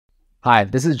Hi,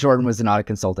 this is Jordan with Zenatta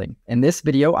Consulting. In this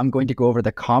video, I'm going to go over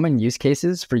the common use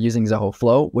cases for using Zoho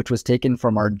Flow, which was taken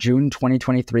from our June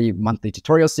 2023 monthly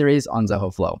tutorial series on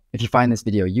Zoho Flow. If you find this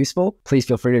video useful, please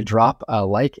feel free to drop a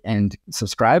like and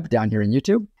subscribe down here in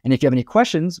YouTube. And if you have any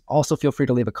questions, also feel free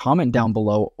to leave a comment down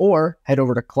below or head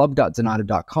over to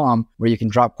club.zenatta.com where you can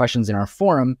drop questions in our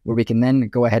forum where we can then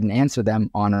go ahead and answer them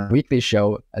on our weekly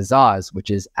show, Azaz, which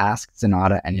is Ask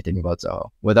Zenatta Anything About Zoho.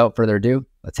 Without further ado,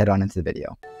 let's head on into the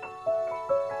video.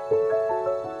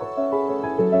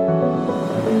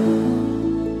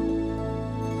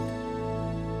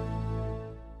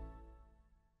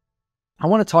 I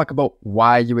want to talk about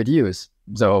why you would use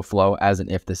Zoho Flow as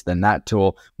an if this then that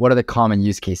tool. What are the common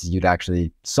use cases you'd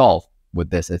actually solve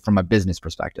with this from a business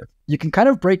perspective? You can kind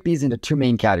of break these into two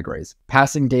main categories: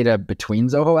 passing data between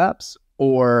Zoho apps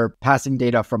or passing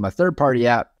data from a third-party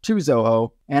app to Zoho.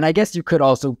 And I guess you could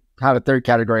also have a third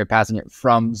category of passing it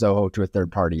from Zoho to a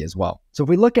third party as well. So if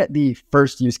we look at the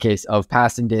first use case of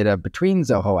passing data between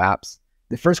Zoho apps,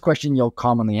 the first question you'll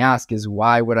commonly ask is,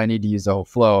 why would I need to use Zoho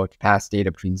Flow to pass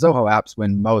data between Zoho apps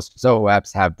when most Zoho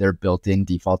apps have their built-in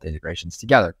default integrations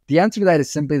together? The answer to that is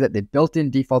simply that the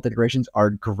built-in default integrations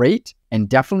are great and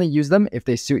definitely use them if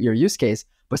they suit your use case,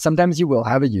 but sometimes you will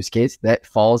have a use case that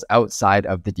falls outside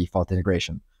of the default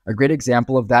integration. A great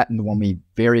example of that, and the one we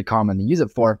very commonly use it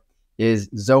for, is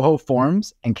Zoho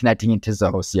Forms and connecting it to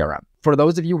Zoho CRM. For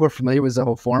those of you who are familiar with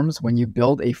Zoho Forms, when you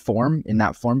build a form in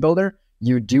that form builder,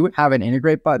 you do have an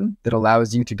integrate button that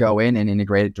allows you to go in and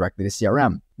integrate it directly to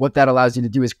CRM. What that allows you to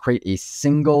do is create a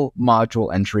single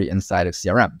module entry inside of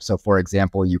CRM. So for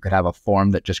example, you could have a form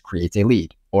that just creates a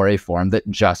lead or a form that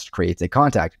just creates a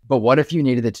contact. But what if you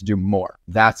needed it to do more?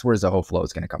 That's where Zoho Flow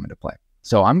is going to come into play.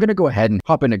 So I'm going to go ahead and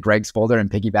hop into Greg's folder and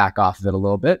piggyback off of it a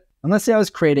little bit. And let's say I was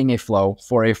creating a flow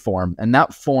for a form, and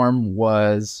that form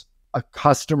was a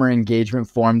customer engagement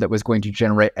form that was going to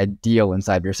generate a deal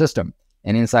inside of your system.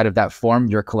 And inside of that form,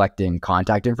 you're collecting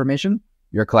contact information,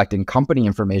 you're collecting company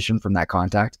information from that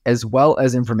contact, as well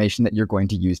as information that you're going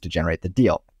to use to generate the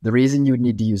deal. The reason you would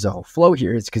need to use Zoho Flow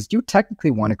here is because you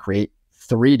technically want to create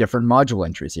 3 different module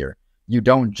entries here. You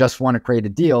don't just want to create a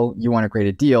deal, you want to create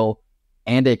a deal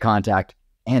and a contact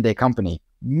and a company.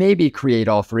 Maybe create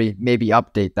all 3, maybe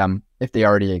update them if they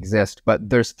already exist, but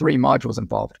there's 3 modules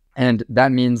involved. And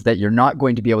that means that you're not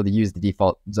going to be able to use the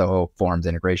default Zoho Forms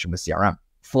integration with CRM.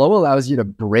 Flow allows you to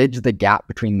bridge the gap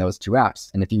between those 2 apps.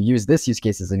 And if you use this use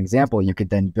case as an example, you could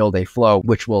then build a flow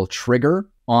which will trigger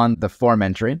on the form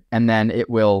entry. And then it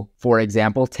will, for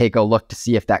example, take a look to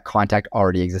see if that contact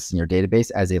already exists in your database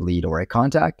as a lead or a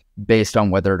contact. Based on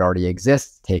whether it already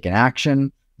exists, take an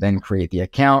action, then create the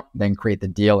account, then create the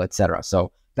deal, etc.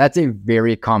 So that's a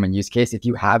very common use case. If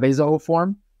you have a Zoho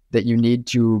form that you need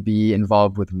to be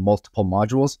involved with multiple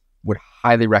modules, would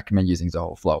highly recommend using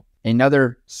Zoho Flow.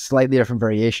 Another slightly different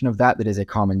variation of that is a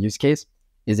common use case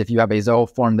is if you have a Zoho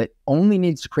form that only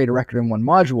needs to create a record in one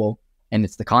module, and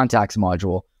it's the contacts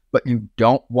module, but you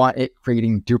don't want it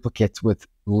creating duplicates with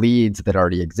leads that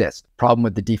already exist. Problem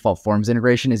with the default forms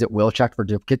integration is it will check for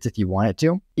duplicates if you want it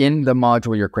to in the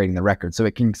module you're creating the record. So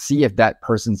it can see if that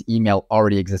person's email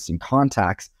already exists in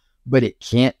contacts, but it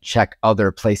can't check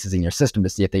other places in your system to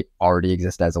see if they already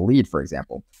exist as a lead, for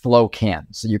example. Flow can.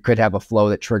 So you could have a flow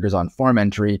that triggers on form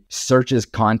entry, searches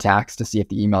contacts to see if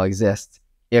the email exists.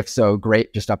 If so,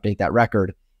 great, just update that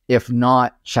record. If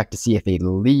not, check to see if a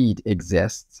lead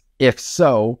exists. If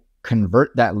so,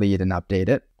 convert that lead and update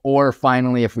it. Or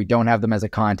finally, if we don't have them as a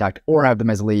contact or have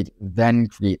them as a lead, then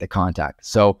create the contact.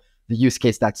 So the use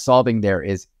case that's solving there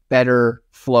is better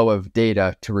flow of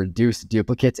data to reduce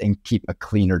duplicates and keep a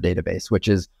cleaner database, which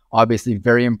is obviously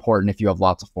very important if you have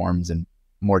lots of forms and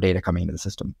more data coming into the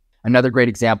system. Another great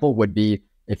example would be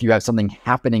if you have something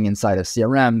happening inside of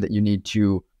CRM that you need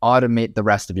to automate the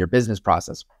rest of your business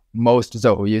process. Most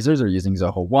Zoho users are using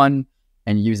Zoho One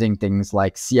and using things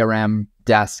like CRM,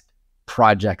 desk,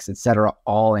 projects, etc.,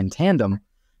 all in tandem.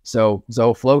 So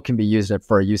Zoho Flow can be used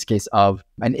for a use case of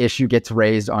an issue gets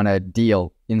raised on a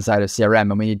deal inside of CRM,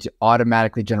 and we need to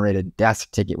automatically generate a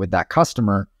desk ticket with that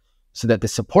customer so that the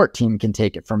support team can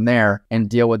take it from there and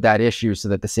deal with that issue so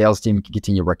that the sales team can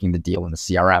continue working the deal in the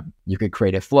CRM. You could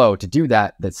create a flow to do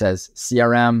that says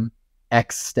CRM,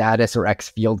 X status or X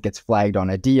field gets flagged on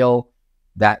a deal.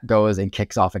 That goes and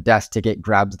kicks off a desk ticket,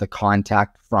 grabs the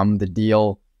contact from the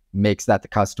deal, makes that the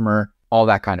customer, all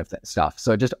that kind of stuff.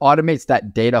 So it just automates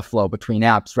that data flow between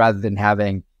apps rather than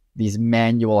having these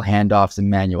manual handoffs and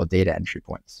manual data entry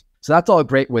points. So that's all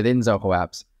great within Zoho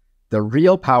apps. The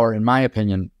real power, in my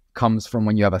opinion, comes from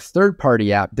when you have a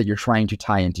third-party app that you're trying to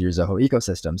tie into your Zoho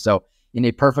ecosystem. So in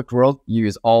a perfect world, you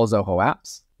use all Zoho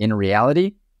apps. In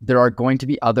reality, there are going to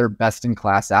be other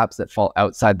best-in-class apps that fall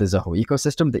outside the Zoho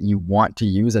ecosystem that you want to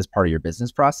use as part of your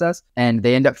business process, and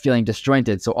they end up feeling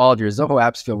disjointed. So all of your Zoho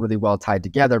apps feel really well tied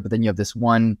together, but then you have this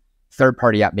one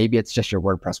third-party app. Maybe it's just your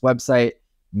WordPress website,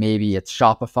 maybe it's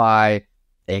Shopify,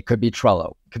 it could be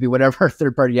Trello, it could be whatever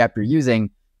third-party app you're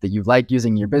using that you like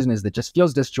using in your business that just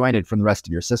feels disjointed from the rest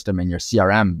of your system, and your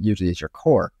CRM usually is your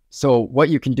core. So what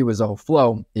you can do with Zoho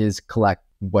Flow is collect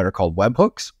what are called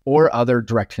webhooks or other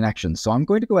direct connections. So I'm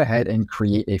going to go ahead and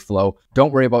create a flow.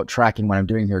 Don't worry about tracking what I'm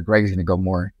doing here. Greg's going to go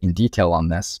more in detail on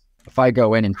this. If I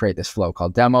go in and create this flow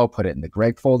called demo, put it in the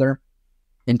Greg folder.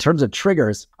 In terms of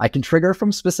triggers, I can trigger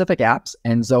from specific apps,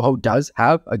 and Zoho does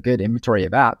have a good inventory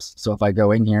of apps. So if I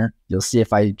go in here, you'll see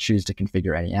if I choose to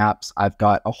configure any apps, I've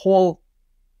got a whole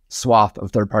swath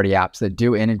of third-party apps that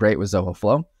do integrate with Zoho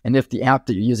Flow. And if the app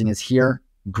that you're using is here,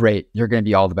 great, you're going to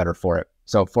be all the better for it.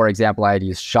 So for example, I'd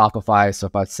use Shopify. So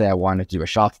if I say I wanted to do a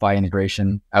Shopify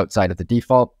integration outside of the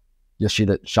default, you'll see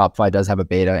that Shopify does have a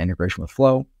beta integration with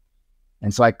Flow.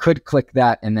 And so I could click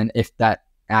that. And then if that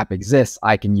app exists,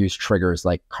 I can use triggers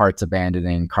like carts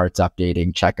abandoning, carts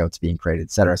updating, checkouts being created,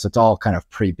 etc. So it's all kind of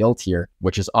pre-built here,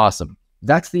 which is awesome.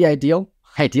 That's the ideal.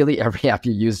 Ideally, every app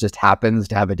you use just happens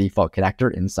to have a default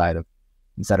connector inside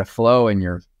of Flow, and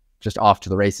you're just off to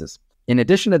the races. In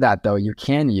addition to that, though, you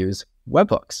can use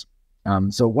webhooks.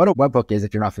 So what a webhook is,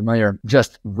 if you're not familiar,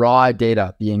 just raw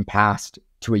data being passed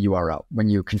to a URL. When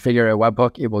you configure a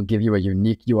webhook, it will give you a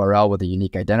unique URL with a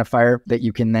unique identifier that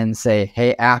you can then say,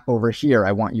 hey, app over here,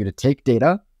 I want you to take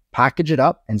data, package it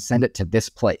up, and send it to this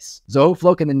place. Zoho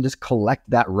Flow can then just collect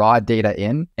that raw data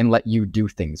in and let you do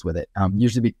things with it.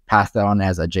 Usually we pass that on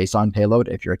as a JSON payload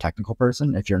if you're a technical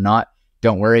person. If you're not,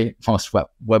 don't worry. Most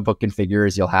webhook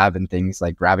configurers you'll have in things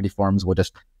like Gravity Forms will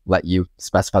just let you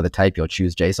specify the type. You'll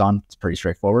choose JSON. It's pretty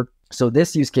straightforward. So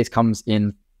this use case comes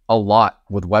in a lot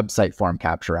with website form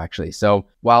capture, actually. So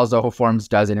while Zoho Forms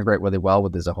does integrate really well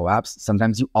with the Zoho apps,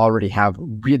 sometimes you already have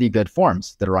really good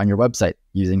forms that are on your website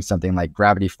using something like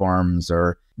Gravity Forms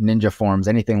or Ninja Forms,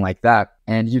 anything like that.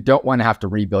 And you don't want to have to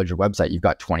rebuild your website. You've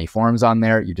got 20 forms on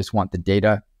there. You just want the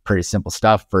data, pretty simple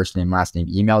stuff, first name, last name,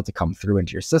 email to come through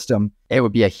into your system. It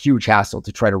would be a huge hassle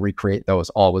to try to recreate those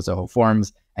all with Zoho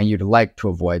Forms, and you'd like to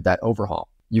avoid that overhaul.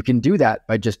 You can do that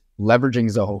by just leveraging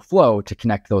Zoho Flow to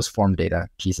connect those form data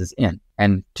pieces in.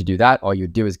 And to do that, all you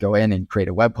do is go in and create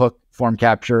a webhook form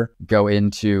capture, go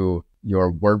into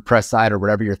your WordPress site or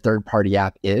whatever your third-party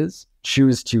app is,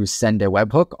 choose to send a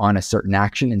webhook on a certain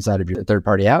action inside of your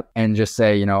third-party app, and just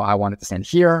say, I want it to send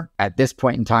here at this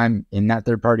point in time in that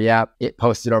third-party app. It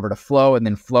posts it over to Flow, and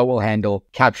then Flow will handle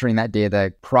capturing that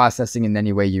data, processing in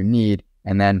any way you need,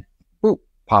 and then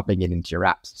popping it into your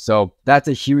apps. So that's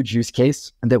a huge use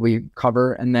case that we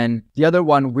cover. And then the other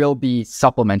one will be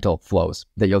supplemental flows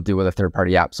that you'll do with a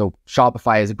third-party app. So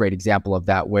Shopify is a great example of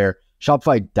that, where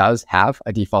Shopify does have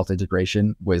a default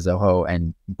integration with Zoho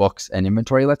and books and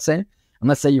inventory, let's say. And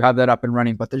let's say you have that up and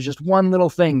running, but there's just one little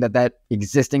thing that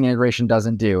existing integration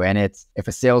doesn't do. And it's, if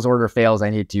a sales order fails, I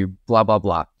need to blah, blah,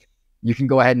 blah. You can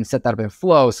go ahead and set that up in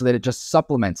Flow so that it just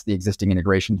supplements the existing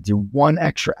integration to do one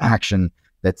extra action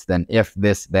that's then if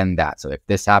this, then that. So if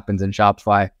this happens in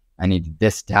Shopify, I need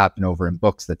this to happen over in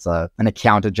books. That's an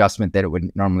account adjustment that it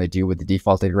wouldn't normally do with the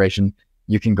default integration.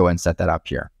 You can go and set that up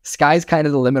here. Sky's kind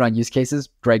of the limit on use cases.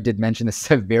 Greg did mention this is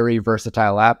a very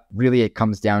versatile app. Really, it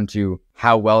comes down to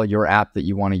how well your app that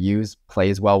you want to use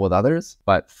plays well with others.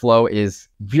 But Flow is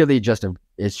really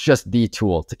it's just the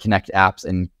tool to connect apps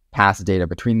and pass data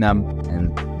between them.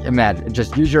 And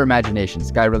just use your imagination.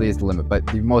 Sky really is the limit. But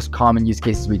the most common use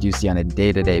cases we do see on a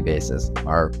day-to-day basis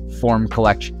are form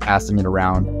collection, passing it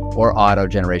around, or auto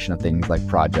generation of things like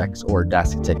projects or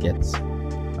desk tickets,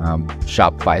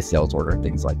 Shopify sales order,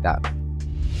 things like that.